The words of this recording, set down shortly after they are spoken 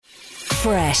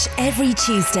fresh every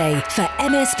Tuesday for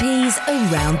MSPs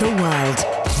around the world.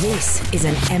 This is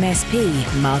an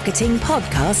MSP Marketing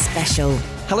Podcast special.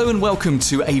 Hello and welcome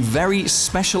to a very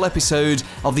special episode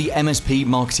of the MSP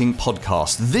Marketing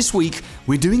Podcast. This week,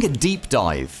 we're doing a deep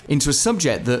dive into a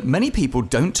subject that many people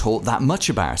don't talk that much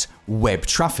about, web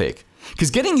traffic.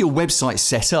 Because getting your website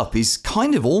set up is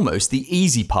kind of almost the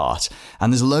easy part,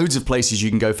 and there's loads of places you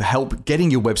can go for help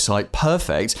getting your website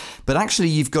perfect, but actually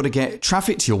you've got to get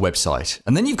traffic to your website,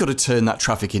 and then you've got to turn that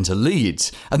traffic into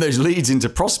leads, and those leads into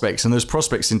prospects, and those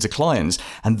prospects into clients,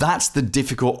 and that's the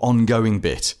difficult ongoing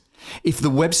bit. If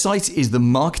the website is the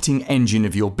marketing engine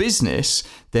of your business,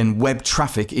 then web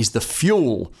traffic is the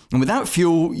fuel, and without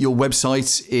fuel, your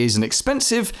website is an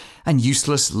expensive and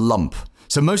useless lump.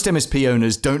 So most MSP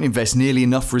owners don't invest nearly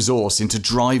enough resource into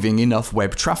driving enough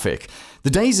web traffic. The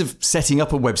days of setting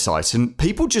up a website and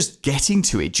people just getting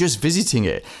to it, just visiting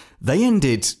it, they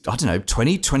ended,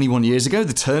 20, 21 years ago,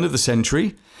 the turn of the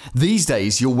century. These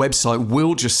days, your website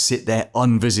will just sit there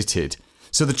unvisited.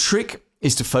 So the trick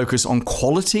is to focus on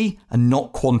quality and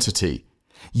not quantity.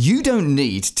 You don't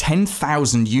need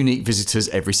 10,000 unique visitors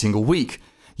every single week.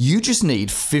 You just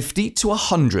need 50 to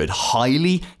 100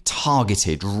 highly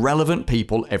targeted, relevant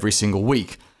people every single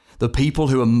week. The people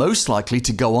who are most likely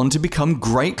to go on to become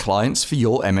great clients for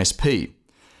your MSP.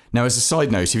 Now, as a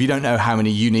side note, if you don't know how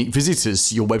many unique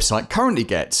visitors your website currently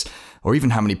gets, or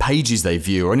even how many pages they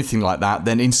view or anything like that,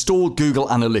 then install Google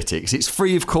Analytics. It's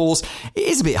free, of course. It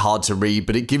is a bit hard to read,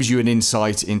 but it gives you an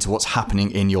insight into what's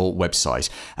happening in your website.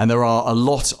 And there are a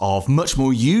lot of much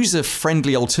more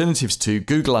user-friendly alternatives to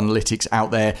Google Analytics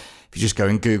out there. If you just go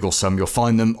and Google some, you'll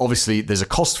find them. Obviously, there's a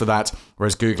cost for that,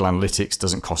 whereas Google Analytics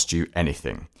doesn't cost you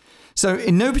anything. So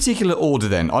in no particular order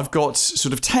then, I've got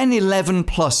sort of 10, 11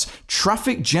 plus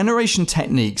traffic generation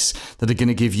techniques that are going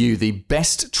to give you the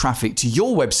best traffic to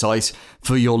your website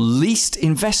for your least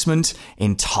investment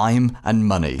in time and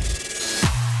money.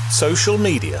 Social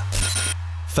media.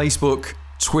 Facebook,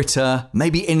 Twitter,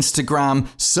 maybe Instagram,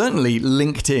 certainly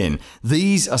LinkedIn.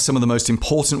 These are some of the most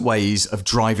important ways of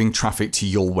driving traffic to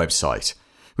your website.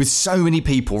 With so many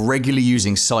people regularly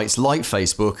using sites like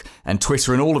Facebook and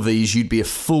Twitter and all of these, you'd be a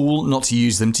fool not to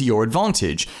use them to your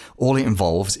advantage. All it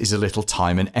involves is a little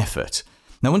time and effort.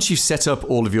 Now, once you've set up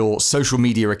all of your social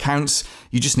media accounts,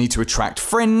 you just need to attract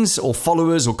friends or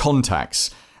followers or contacts.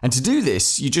 And to do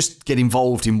this, you just get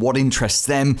involved in what interests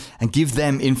them and give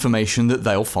them information that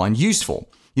they'll find useful.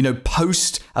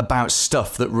 Post about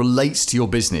stuff that relates to your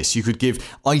business. You could give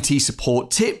IT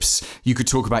support tips. You could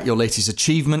talk about your latest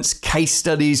achievements, case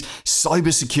studies,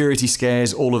 cybersecurity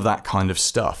scares, all of that kind of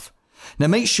stuff. Now,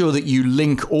 make sure that you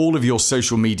link all of your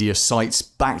social media sites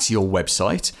back to your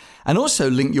website and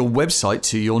also link your website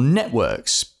to your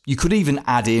networks. You could even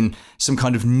add in some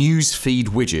kind of news feed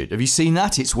widget. Have you seen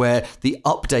that? It's where the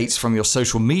updates from your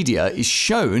social media is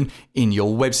shown in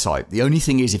your website. The only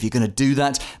thing is, if you're going to do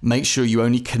that, make sure you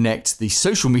only connect the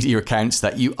social media accounts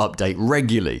that you update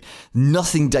regularly.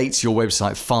 Nothing dates your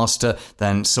website faster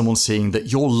than someone seeing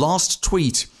that your last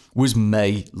tweet was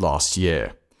May last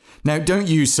year. Now, don't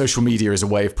use social media as a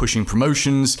way of pushing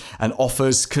promotions and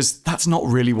offers, because that's not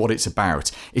really what it's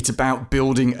about. It's about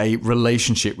building a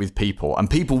relationship with people, and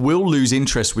people will lose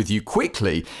interest with you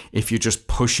quickly if you're just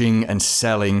pushing and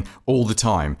selling all the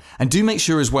time. And do make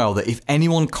sure as well that if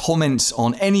anyone comments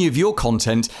on any of your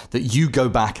content, that you go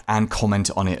back and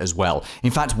comment on it as well. In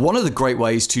fact, one of the great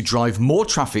ways to drive more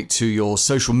traffic to your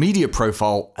social media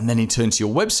profile and then in turn to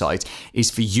your website is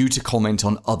for you to comment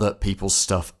on other people's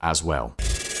stuff as well.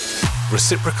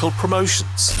 Reciprocal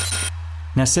promotions.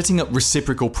 Now, setting up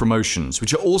reciprocal promotions,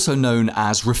 which are also known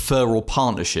as referral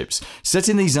partnerships,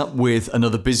 setting these up with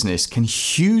another business can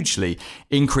hugely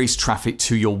increase traffic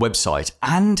to your website,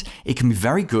 and it can be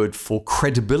very good for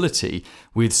credibility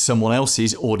with someone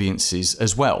else's audiences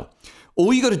as well.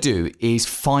 All you got to do is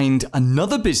find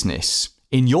another business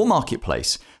in your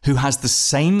marketplace who has the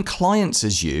same clients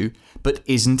as you, but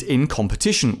isn't in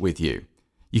competition with you.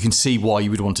 You can see why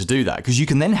you would want to do that, because you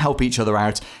can then help each other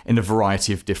out in a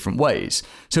variety of different ways.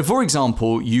 So for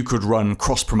example, you could run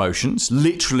cross promotions.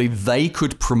 Literally, they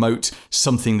could promote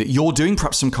something that you're doing,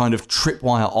 perhaps some kind of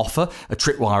tripwire offer. A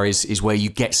tripwire is where you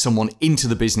get someone into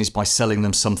the business by selling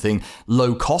them something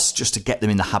low cost, just to get them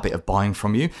in the habit of buying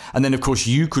from you. And then of course,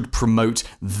 you could promote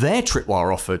their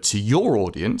tripwire offer to your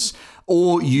audience.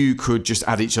 Or you could just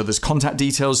add each other's contact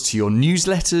details to your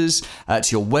newsletters,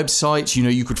 to your website.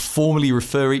 You could formally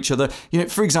refer each other.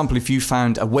 For example, if you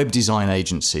found a web design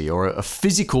agency or a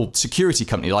physical security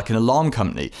company like an alarm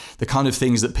company, the kind of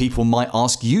things that people might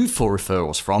ask you for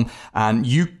referrals from, and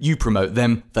you promote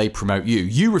them, they promote you.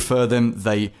 You refer them,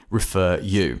 they refer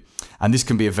you. And this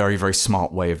can be a very, very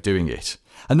smart way of doing it.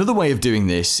 Another way of doing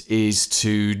this is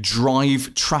to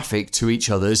drive traffic to each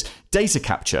other's data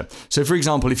capture. So for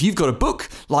example, if you've got a book,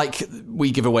 like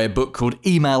we give away a book called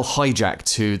Email Hijack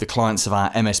to the clients of our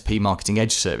MSP Marketing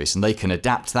Edge service, and they can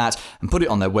adapt that and put it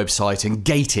on their website and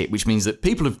gate it, which means that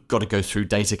people have got to go through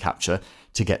data capture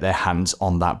to get their hands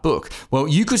on that book. Well,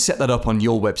 you could set that up on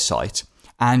your website,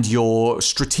 and your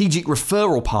strategic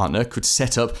referral partner could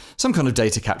set up some kind of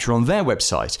data capture on their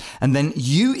website. And then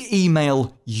you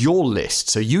email your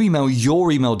list. So you email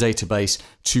your email database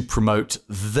to promote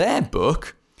their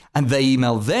book, and they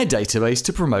email their database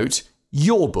to promote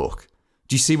your book.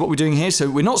 Do you see what we're doing here? So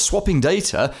we're not swapping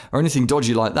data or anything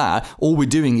dodgy like that. All we're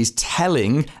doing is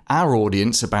telling our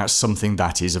audience about something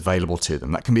that is available to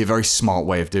them. That can be a very smart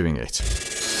way of doing it.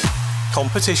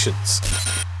 Competitions.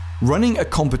 Running a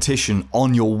competition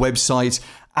on your website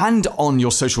and on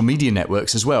your social media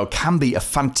networks as well can be a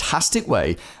fantastic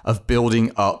way of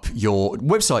building up your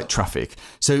website traffic.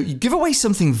 So you give away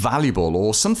something valuable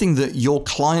or something that your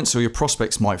clients or your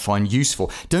prospects might find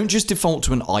useful. Don't just default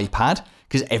to an iPad,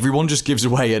 because everyone just gives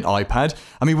away an iPad.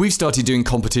 I mean, we've started doing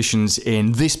competitions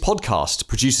in this podcast.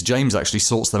 Producer James actually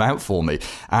sorts them out for me.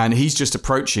 And he's just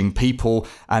approaching people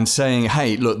and saying,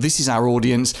 hey, look, this is our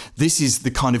audience. This is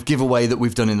the kind of giveaway that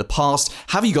we've done in the past.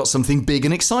 Have you got something big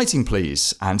and exciting,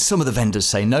 please? And some of the vendors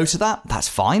say no to that. That's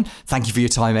fine. Thank you for your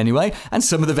time anyway. And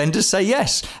some of the vendors say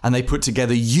yes. And they put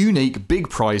together unique big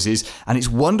prizes. And it's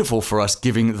wonderful for us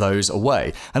giving those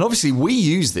away. And obviously we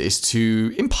use this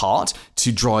to, in part,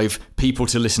 to drive people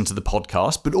to listen to the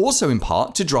podcast, but also in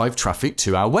part to drive traffic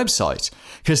to our website.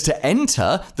 Because to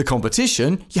enter the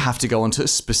competition, you have to go onto a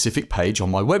specific page on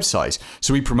my website.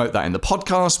 So we promote that in the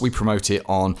podcast, we promote it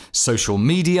on social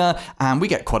media, and we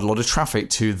get quite a lot of traffic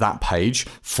to that page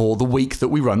for the week that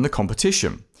we run the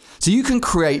competition. So you can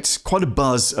create quite a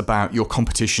buzz about your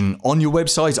competition on your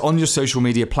website, on your social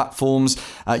media platforms.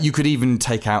 You could even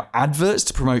take out adverts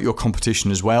to promote your competition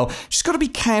as well. Just got to be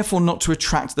careful not to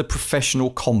attract the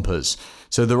professional compers.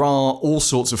 So there are all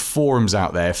sorts of forums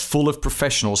out there full of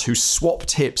professionals who swap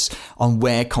tips on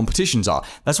where competitions are.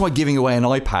 That's why giving away an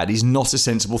iPad is not a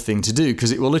sensible thing to do,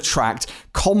 because it will attract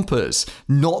compers,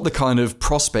 not the kind of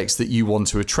prospects that you want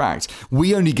to attract.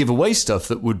 We only give away stuff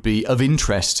that would be of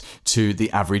interest to the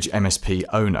average MSP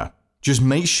owner. Just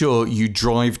make sure you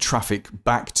drive traffic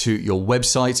back to your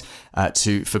website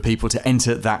for people to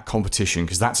enter that competition,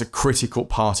 because that's a critical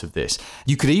part of this.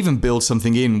 You could even build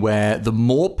something in where the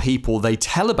more people they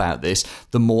tell about this,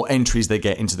 the more entries they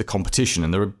get into the competition.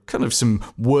 And there are kind of some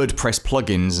WordPress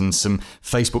plugins and some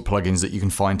Facebook plugins that you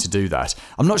can find to do that.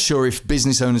 I'm not sure if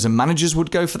business owners and managers would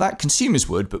go for that. Consumers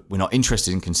would, but we're not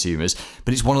interested in consumers.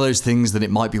 But it's one of those things that it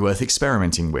might be worth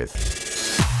experimenting with.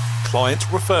 Client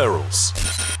referrals.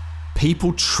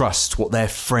 People trust what their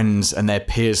friends and their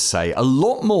peers say a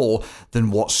lot more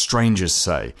than what strangers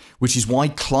say, which is why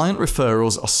client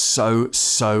referrals are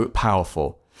so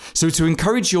powerful. So to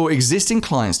encourage your existing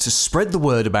clients to spread the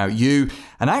word about you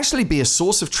and actually be a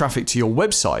source of traffic to your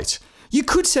website, you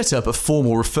could set up a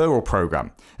formal referral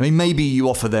program. I mean, maybe you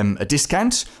offer them a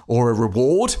discount or a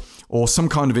reward or some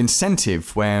kind of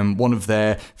incentive when one of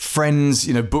their friends,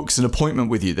 books an appointment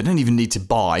with you. They don't even need to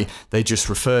buy, they just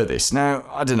refer this. Now,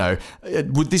 I don't know,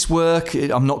 would this work?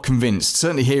 I'm not convinced.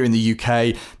 Certainly here in the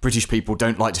UK, British people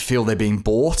don't like to feel they're being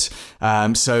bought.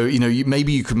 So,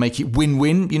 maybe you could make it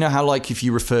win-win. You know how like if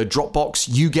you refer Dropbox,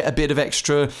 you get a bit of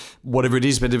extra, whatever it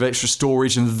is, a bit of extra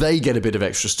storage, and they get a bit of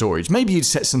extra storage. Maybe you'd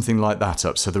set something like that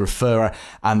up so the referrer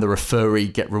and the referee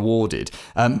get rewarded.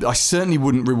 I certainly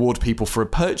wouldn't reward people for a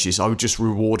purchase. I would just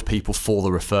reward people for the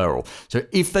referral. So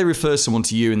if they refer someone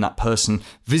to you and that person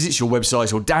visits your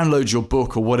website or downloads your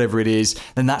book or whatever it is,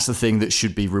 then that's the thing that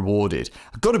should be rewarded.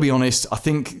 I've got to be honest, I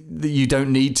think that you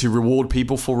don't need to reward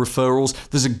people for referrals.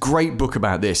 There's a great book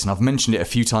about this, and I've mentioned it a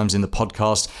few times in the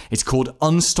podcast. It's called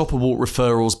Unstoppable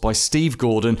Referrals by Steve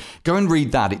Gordon. Go and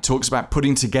read that. It talks about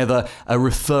putting together a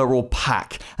referral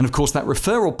pack. And of course, that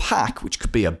referral pack, which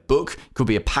could be a book, could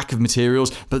be a pack of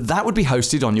materials, but that would be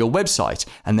hosted on your website,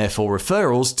 and therefore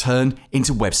referrals turn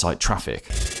into website traffic.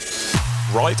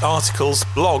 Write articles,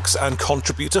 blogs, and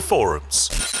contribute to forums.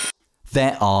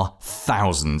 There are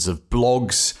thousands of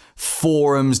blogs,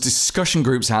 forums, discussion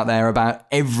groups out there about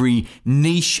every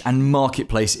niche and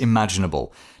marketplace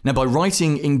imaginable. Now, by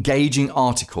writing engaging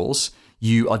articles,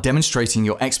 you are demonstrating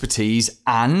your expertise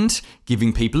and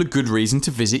giving people a good reason to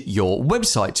visit your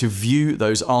website to view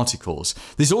those articles.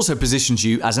 This also positions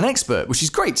you as an expert, which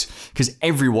is great because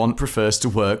everyone prefers to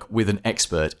work with an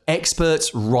expert.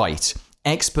 Experts write.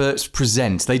 Experts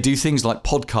present. They do things like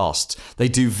podcasts. They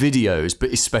do videos, but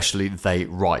especially they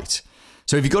write.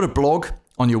 So if you've got a blog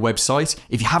on your website.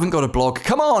 If you haven't got a blog,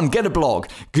 come on, get a blog.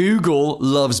 Google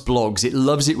loves blogs. It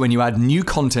loves it when you add new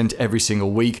content every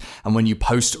single week and when you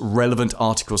post relevant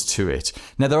articles to it.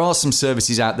 Now, there are some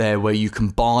services out there where you can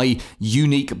buy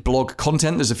unique blog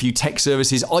content. There's a few tech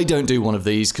services. I don't do one of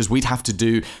these because we'd have to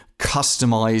do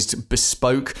customized,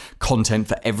 bespoke content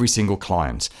for every single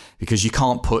client, because you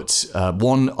can't put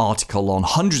one article on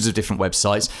hundreds of different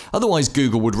websites. Otherwise,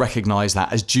 Google would recognize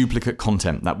that as duplicate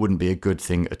content. That wouldn't be a good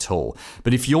thing at all.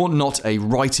 But if you're not a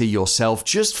writer yourself,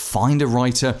 just find a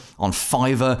writer on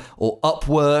Fiverr or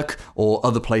Upwork or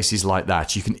other places like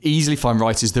that. You can easily find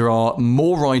writers. There are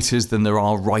more writers than there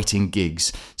are writing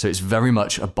gigs. So it's very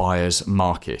much a buyer's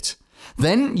market.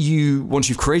 Then once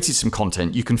you've created some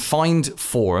content, you can find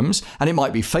forums, and it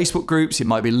might be Facebook groups, it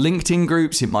might be LinkedIn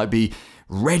groups, it might be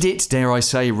Reddit, dare I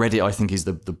say. Reddit, I think, is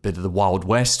the bit of the Wild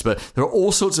West, but there are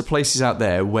all sorts of places out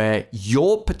there where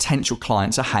your potential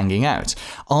clients are hanging out.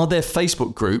 Are there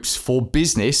Facebook groups for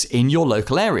business in your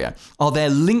local area? Are there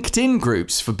LinkedIn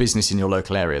groups for business in your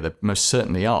local area? There most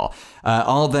certainly are.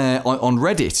 Are there on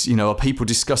Reddit, are people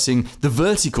discussing the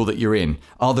vertical that you're in?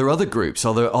 Are there other groups?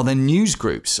 Are there news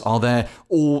groups? Are there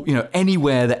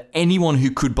anywhere that anyone who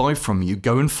could buy from you,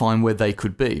 go and find where they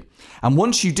could be? And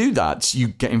once you do that, you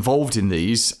get involved in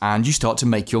these and you start to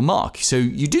make your mark. So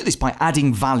you do this by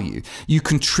adding value. You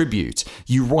contribute.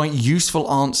 You write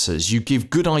useful answers. You give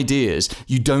good ideas.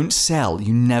 You don't sell.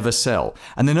 You never sell.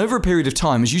 And then over a period of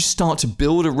time, as you start to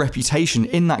build a reputation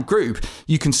in that group,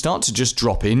 you can start to just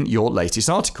drop in your latest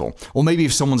article. Or maybe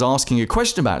if someone's asking a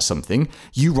question about something,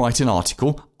 you write an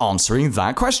article answering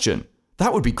that question.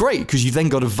 That would be great because you've then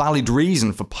got a valid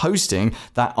reason for posting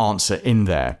that answer in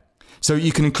there. So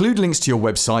you can include links to your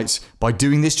websites. By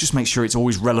doing this, just make sure it's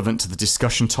always relevant to the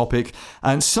discussion topic.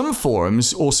 And some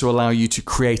forums also allow you to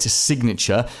create a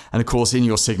signature. And of course, in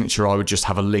your signature, I would just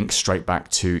have a link straight back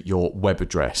to your web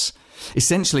address.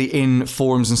 Essentially, in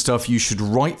forums and stuff, you should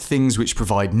write things which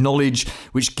provide knowledge,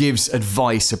 which gives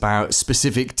advice about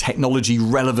specific technology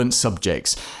relevant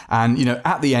subjects. And,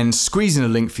 at the end, squeeze in a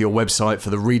link for your website for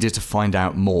the reader to find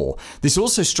out more. This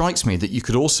also strikes me that you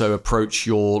could also approach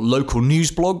your local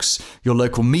news blogs, your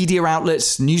local media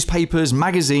outlets, newspapers,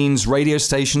 magazines, radio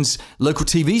stations, local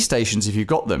TV stations if you've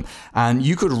got them. And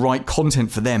you could write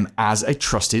content for them as a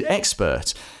trusted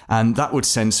expert. And that would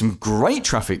send some great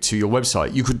traffic to your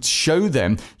website. You could show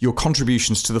them your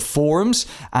contributions to the forums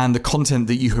and the content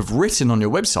that you have written on your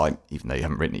website, even though you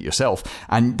haven't written it yourself.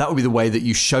 And that would be the way that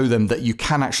you show them that you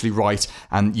can actually write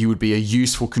and you would be a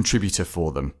useful contributor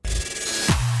for them.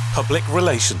 Public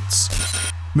relations.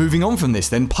 Moving on from this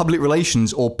then, public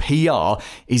relations or PR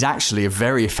is actually a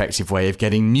very effective way of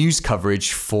getting news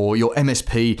coverage for your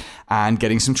MSP and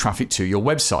getting some traffic to your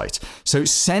website. So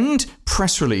send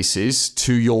press releases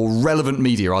to your relevant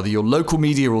media, either your local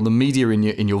media or the media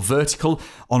in your vertical,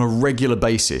 on a regular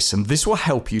basis. And this will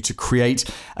help you to create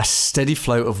a steady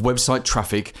flow of website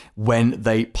traffic when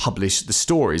they publish the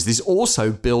stories. This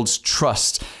also builds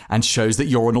trust and shows that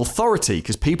you're an authority,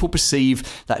 because people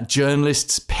perceive that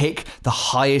journalists pick the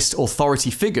highest authority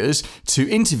figures to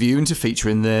interview and to feature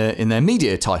in their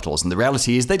media titles. And the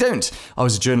reality is they don't. I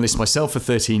was a journalist myself for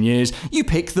 13 years. You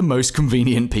pick the most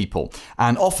convenient people.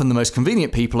 And often the most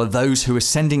convenient people are those who are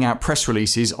sending out press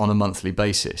releases on a monthly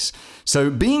basis. So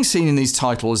being seen in these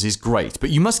titles is great, but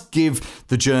you must give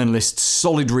the journalists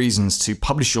solid reasons to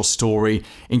publish your story,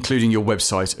 including your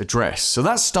website address. So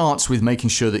that starts with making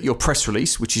sure that your press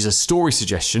release, which is a story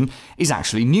suggestion, is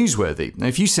actually newsworthy. Now,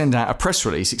 if you send out a press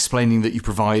release explaining that you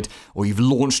provide or you've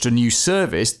launched a new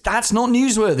service, that's not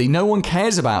newsworthy. No one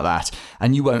cares about that,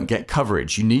 and you won't get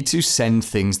coverage. You need to send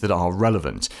things that are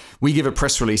relevant. We give a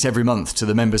press release every month to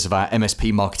the members of our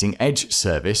MSP Marketing Edge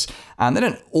service, and they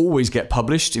don't always get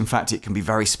published. In fact, it can be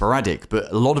very sporadic,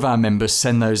 but a lot of our members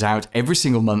send those out every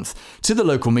single month to the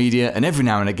local media, and every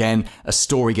now and again, a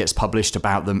story gets published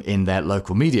about them in their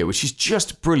local media, which is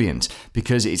just brilliant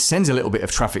because it sends a little bit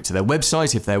of traffic to their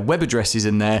website if their web address is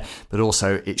in there, but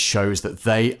also it shows that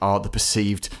they are the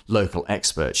perceived local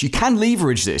experts. You can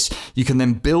leverage this. You can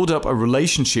then build up a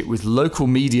relationship with local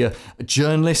media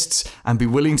journalists and be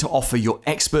willing to offer your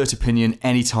expert opinion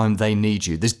anytime they need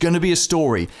you. There's going to be a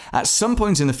story at some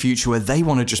point in the future where they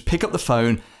want to just pick up the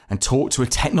phone and talk to a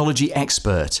technology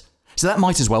expert. So that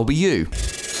might as well be you.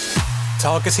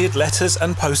 Targeted letters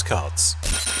and postcards.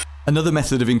 Another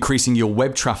method of increasing your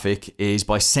web traffic is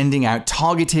by sending out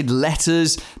targeted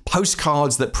letters,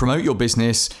 postcards that promote your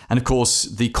business, and of course,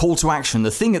 the call to action,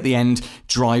 the thing at the end,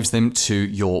 drives them to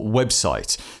your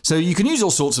website. So you can use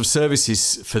all sorts of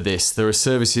services for this. There are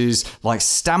services like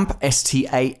Stamp,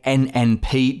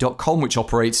 STANNP.com, which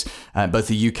operates both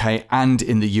the UK and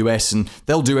in the US, and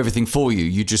they'll do everything for you.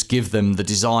 You just give them the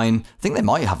design. I think they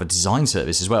might have a design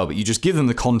service as well, but you just give them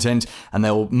the content and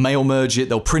they'll mail merge it,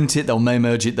 they'll print it, they'll mail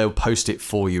merge it, they'll post it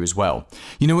for you as well.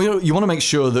 You want to make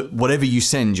sure that whatever you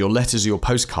send, your letters or your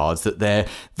postcards, that they're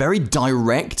very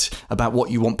direct about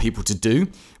what you want people to do,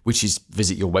 which is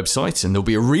visit your website, and there'll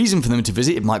be a reason for them to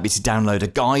visit. It might be to download a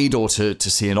guide or to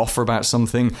see an offer about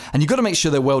something. And you've got to make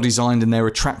sure they're well designed and they're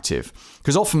attractive,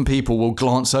 because often people will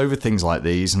glance over things like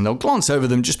these and they'll glance over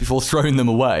them just before throwing them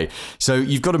away. So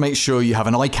you've got to make sure you have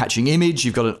an eye-catching image,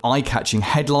 you've got an eye-catching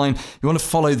headline. You want to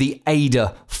follow the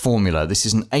AIDA formula. This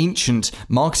is an ancient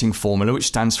marketing formula which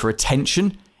stands for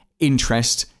attention,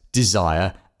 interest,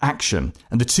 desire, action.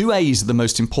 And the two A's are the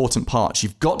most important parts.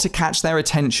 You've got to catch their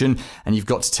attention and you've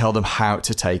got to tell them how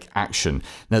to take action.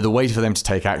 Now, the way for them to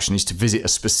take action is to visit a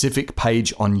specific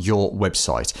page on your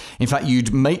website. In fact,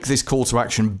 you'd make this call to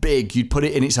action big. You'd put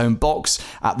it in its own box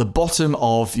at the bottom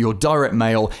of your direct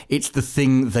mail. It's the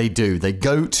thing they do. They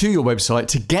go to your website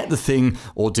to get the thing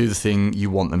or do the thing you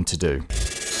want them to do.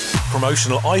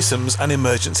 Promotional items and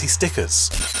emergency stickers.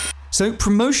 So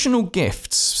promotional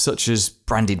gifts such as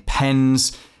branded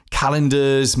pens,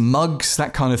 calendars, mugs,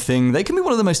 that kind of thing, they can be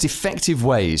one of the most effective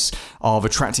ways of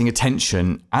attracting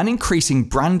attention and increasing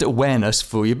brand awareness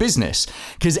for your business.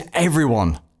 Because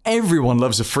everyone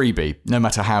loves a freebie, no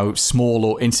matter how small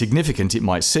or insignificant it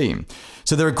might seem.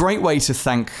 So they're a great way to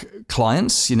thank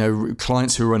clients,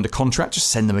 clients who are under contract, just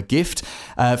send them a gift.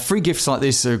 Free gifts like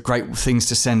this are great things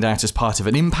to send out as part of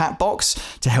an impact box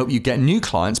to help you get new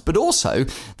clients, but also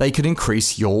they could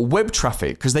increase your web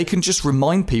traffic because they can just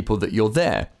remind people that you're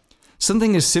there.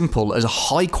 Something as simple as a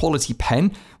high-quality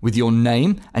pen with your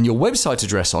name and your website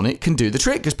address on it can do the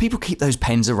trick, because people keep those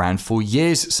pens around for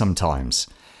years sometimes.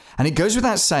 And it goes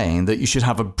without saying that you should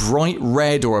have a bright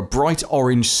red or a bright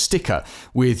orange sticker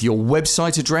with your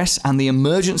website address and the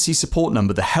emergency support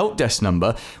number, the help desk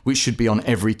number, which should be on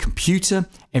every computer,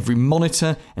 every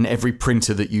monitor, and every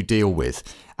printer that you deal with.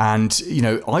 And,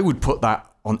 I would put that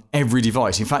on every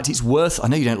device. In fact, it's worth, I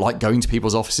know you don't like going to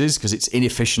people's offices because it's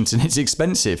inefficient and it's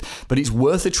expensive, but it's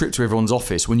worth a trip to everyone's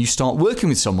office when you start working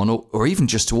with someone, or even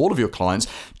just to all of your clients,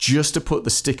 just to put the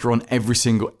sticker on every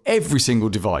single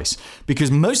device.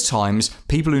 Because most times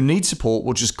people who need support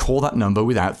will just call that number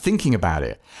without thinking about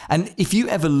it. And if you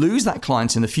ever lose that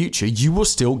client in the future, you will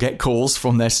still get calls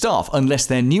from their staff unless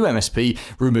their new MSP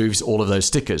removes all of those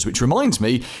stickers. Which reminds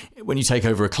me, when you take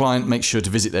over a client, make sure to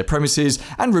visit their premises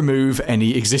and remove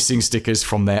any existing stickers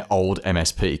from their old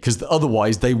MSP, because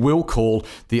otherwise they will call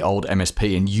the old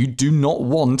MSP, and you do not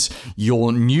want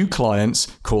your new clients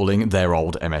calling their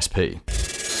old MSP.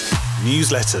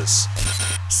 Newsletters.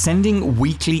 Sending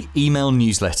weekly email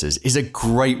newsletters is a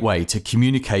great way to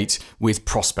communicate with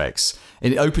prospects.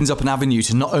 It opens up an avenue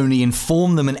to not only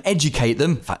inform them and educate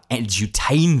them, in fact,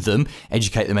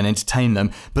 educate them and entertain them,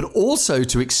 but also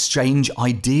to exchange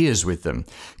ideas with them.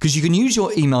 Because you can use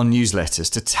your email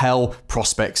newsletters to tell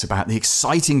prospects about the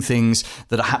exciting things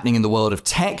that are happening in the world of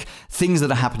tech, things that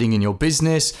are happening in your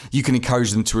business. You can encourage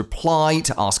them to reply,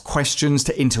 to ask questions,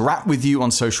 to interact with you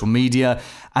on social media,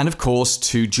 and of course,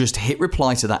 to just hit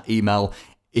reply to that email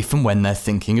if and when they're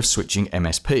thinking of switching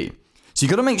MSP. So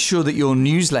you've got to make sure that your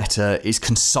newsletter is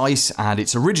concise and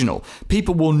it's original.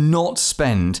 People will not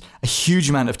spend a huge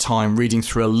amount of time reading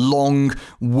through a long,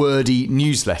 wordy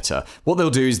newsletter. What they'll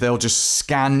do is they'll just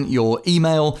scan your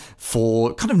email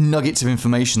for kind of nuggets of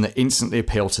information that instantly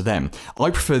appeal to them. I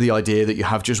prefer the idea that you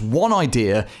have just one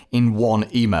idea in one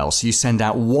email. So you send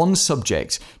out one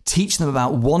subject, teach them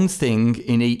about one thing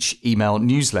in each email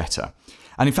newsletter.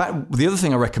 And in fact, the other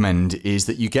thing I recommend is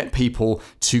that you get people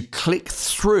to click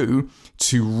through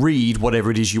to read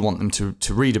whatever it is you want them to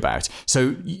read about.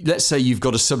 So let's say you've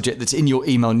got a subject that's in your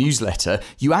email newsletter,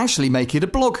 you actually make it a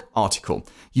blog article.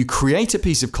 You create a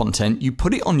piece of content, you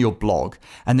put it on your blog,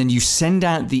 and then you send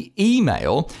out the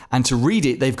email, and to read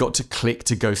it, they've got to click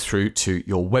to go through to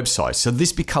your website. So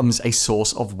this becomes a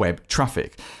source of web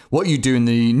traffic. What you do in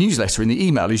the newsletter, in the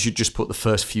email, is you just put the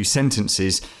first few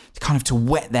sentences kind of to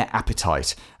whet their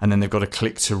appetite, and then they've got to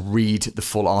click to read the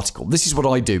full article. This is what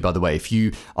I do, by the way. If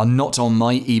you are not on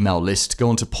my email list, go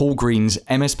on to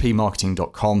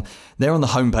paulgreensmspmarketing.com. There on the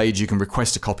homepage, you can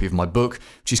request a copy of my book,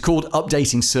 which is called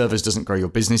Updating Servers Doesn't Grow Your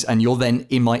Business, and you're then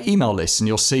in my email list, and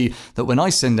you'll see that when I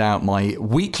send out my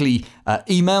weekly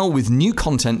email with new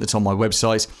content that's on my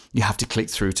website, you have to click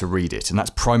through to read it. And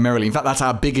that's primarily, in fact, that's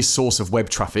our biggest source of web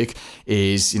traffic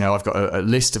is, I've got a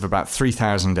list of about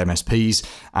 3,000 MSPs,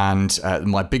 and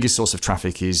my biggest source of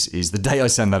traffic is the day I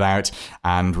send that out,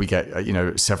 and we get,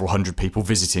 several hundred people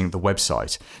visiting the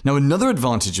website. Now, another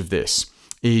advantage of this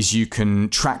is you can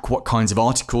track what kinds of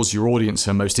articles your audience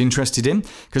are most interested in,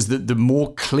 because the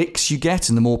more clicks you get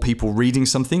and the more people reading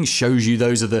something shows you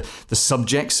those are the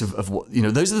subjects of what,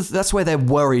 that's where their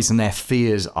worries and their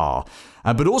fears are.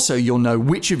 But also you'll know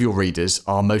which of your readers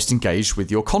are most engaged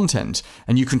with your content.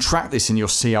 And you can track this in your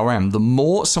CRM. The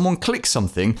more someone clicks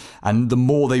something and the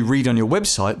more they read on your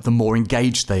website, the more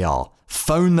engaged they are.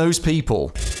 Phone those people.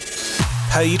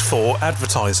 Paid for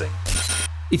advertising.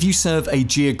 If you serve a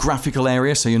geographical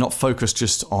area, so you're not focused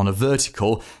just on a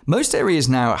vertical, most areas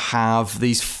now have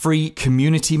these free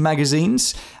community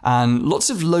magazines, and lots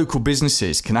of local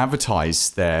businesses can advertise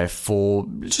there for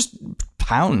just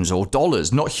pounds or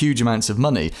dollars, not huge amounts of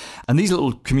money. And these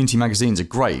little community magazines are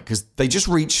great because they just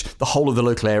reach the whole of the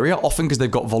local area, often because they've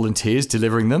got volunteers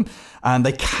delivering them, and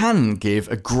they can give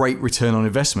a great return on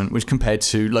investment, which compared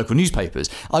to local newspapers.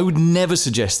 I would never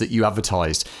suggest that you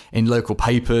advertised in local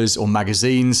papers or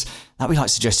magazines. That'd be like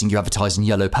suggesting you advertise in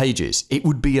Yellow Pages. It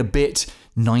would be a bit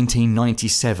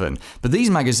 1997. But these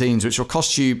magazines, which will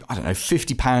cost you,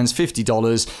 £50,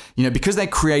 $50, because they're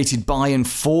created by and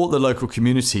for the local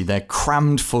community, they're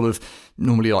crammed full of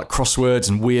normally like crosswords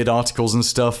and weird articles and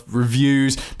stuff,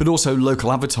 reviews, but also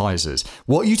local advertisers.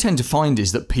 What you tend to find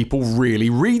is that people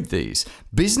really read these.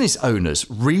 Business owners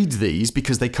read these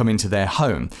because they come into their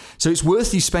home. So it's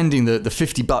worth you spending the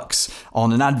 $50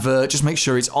 on an advert. Just make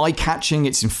sure it's eye-catching,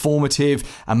 it's informative,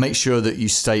 and make sure that you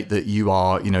state that you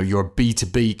are, you're a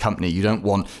B2B company. You don't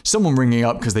want someone ringing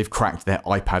up because they've cracked their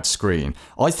iPad screen.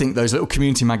 I think those little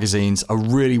community magazines are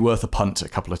really worth a punt a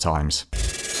couple of times.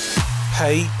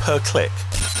 Pay per click.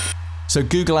 So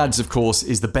Google Ads, of course,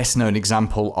 is the best known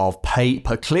example of pay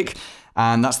per click,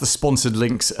 and that's the sponsored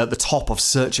links at the top of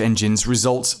search engines'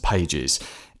 results pages.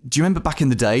 Do you remember back in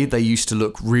the day, they used to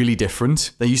look really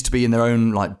different? They used to be in their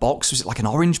own box. Was it like an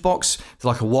orange box with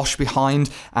like a wash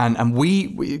behind? And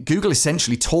we Google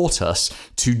essentially taught us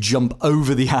to jump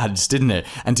over the ads, didn't it?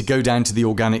 And to go down to the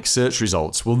organic search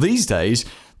results. Well, these days,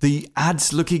 the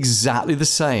ads look exactly the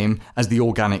same as the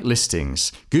organic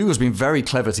listings. Google's been very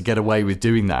clever to get away with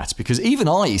doing that, because even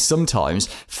I sometimes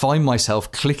find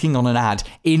myself clicking on an ad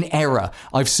in error.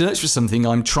 I've searched for something,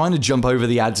 I'm trying to jump over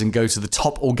the ads and go to the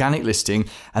top organic listing,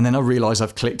 and then I realise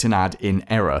I've clicked an ad in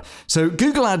error. So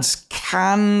Google Ads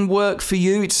can work for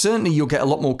you. It's certainly, you'll get a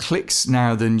lot more clicks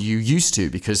now than you used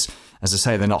to, because as I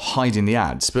say, they're not hiding the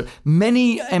ads. But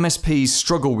many MSPs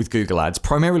struggle with Google Ads.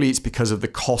 Primarily, it's because of the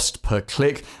cost per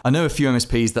click. I know a few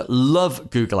MSPs that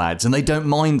love Google Ads, and they don't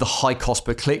mind the high cost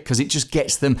per click because it just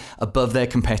gets them above their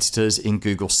competitors in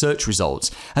Google search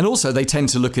results. And also, they tend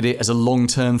to look at it as a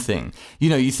long-term thing.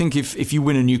 You think if you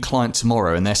win a new client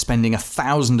tomorrow and they're spending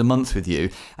 $1,000 a month with you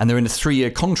and they're in a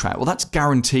 3-year contract, well, that's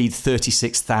guaranteed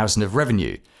 $36,000 of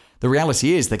revenue. The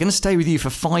reality is they're going to stay with you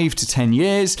for 5 to 10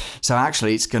 years. So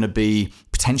actually it's going to be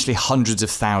potentially hundreds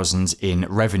of thousands in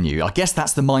revenue. I guess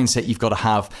that's the mindset you've got to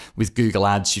have with Google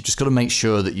Ads. You've just got to make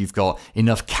sure that you've got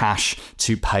enough cash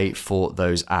to pay for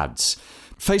those ads.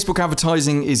 Facebook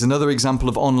advertising is another example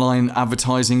of online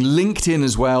advertising. LinkedIn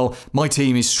as well. My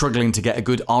team is struggling to get a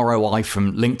good ROI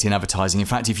from LinkedIn advertising. In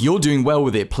fact, if you're doing well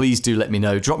with it, please do let me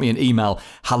know. Drop me an email,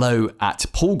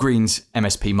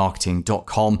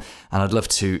 hello@paulgreensmspmarketing.com, and I'd love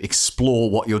to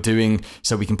explore what you're doing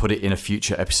so we can put it in a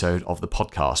future episode of the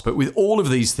podcast. But with all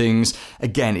of these things,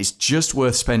 again, it's just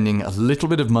worth spending a little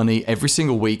bit of money every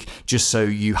single week just so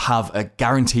you have a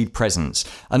guaranteed presence.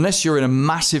 Unless you're in a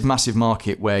massive, massive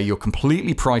market where you're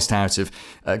completely priced out of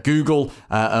Google,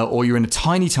 or you're in a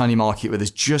tiny market where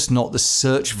there's just not the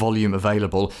search volume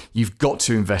available, you've got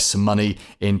to invest some money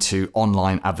into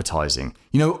online advertising.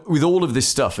 With all of this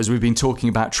stuff, as we've been talking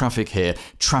about traffic here,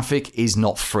 traffic is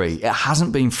not free. It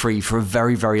hasn't been free for a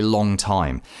very, very long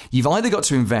time. You've either got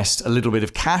to invest a little bit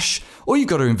of cash, or you've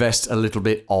got to invest a little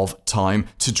bit of time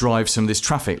to drive some of this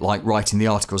traffic, like writing the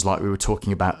articles like we were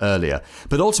talking about earlier.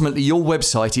 But ultimately, your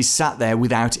website is sat there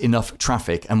without enough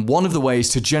traffic, and one of the ways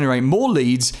to generate more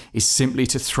leads is simply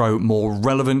to throw more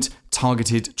relevant,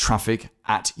 targeted traffic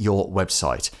at your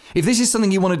website. If this is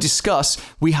something you want to discuss,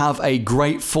 we have a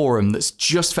great forum that's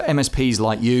just for MSPs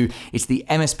like you. It's the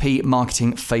MSP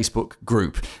Marketing Facebook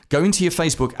group. Go into your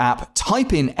Facebook app,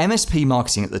 type in MSP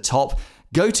Marketing at the top,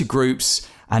 go to groups,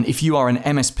 And if you are an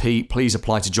MSP, please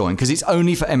apply to join, because it's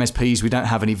only for MSPs. We don't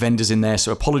have any vendors in there,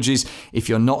 so apologies if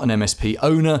you're not an MSP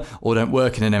owner or don't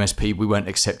work in an MSP, we won't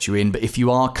accept you in. But if you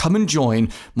are, come and join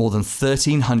more than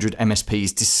 1,300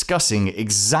 MSPs discussing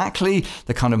exactly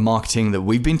the kind of marketing that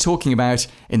we've been talking about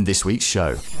in this week's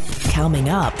show. Coming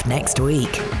up next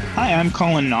week. Hi, I'm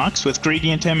Colin Knox with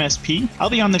Gradient MSP. I'll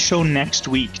be on the show next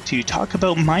week to talk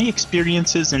about my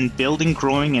experiences in building,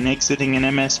 growing, and exiting an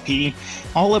MSP,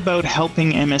 all about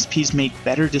helping MSPs make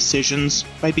better decisions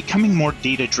by becoming more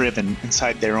data-driven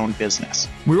inside their own business.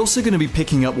 We're also going to be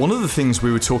picking up one of the things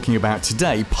we were talking about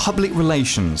today, public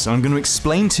relations. And I'm going to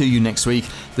explain to you next week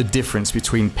the difference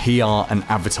between PR and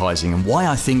advertising and why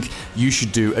I think you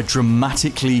should do a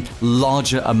dramatically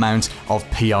larger amount of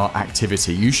PR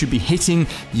activity. You should be hitting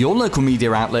your local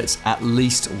media outlets at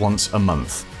least once a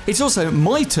month. It's also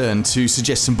my turn to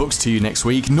suggest some books to you next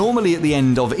week. Normally at the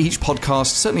end of each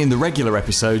podcast, certainly in the regular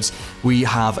episodes, we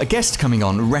have a guest coming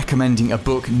on recommending a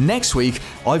book. Next week,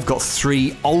 I've got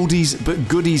 3 oldies but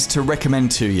goodies to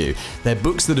recommend to you. They're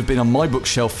books that have been on my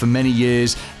bookshelf for many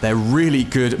years. They're really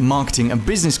good marketing and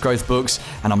business growth books,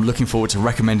 and I'm looking forward to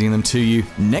recommending them to you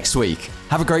next week.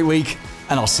 Have a great week,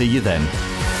 and I'll see you then.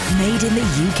 Made in the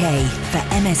UK for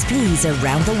MSPs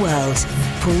around the world.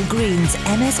 Paul Green's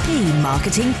MSP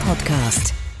Marketing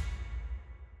Podcast.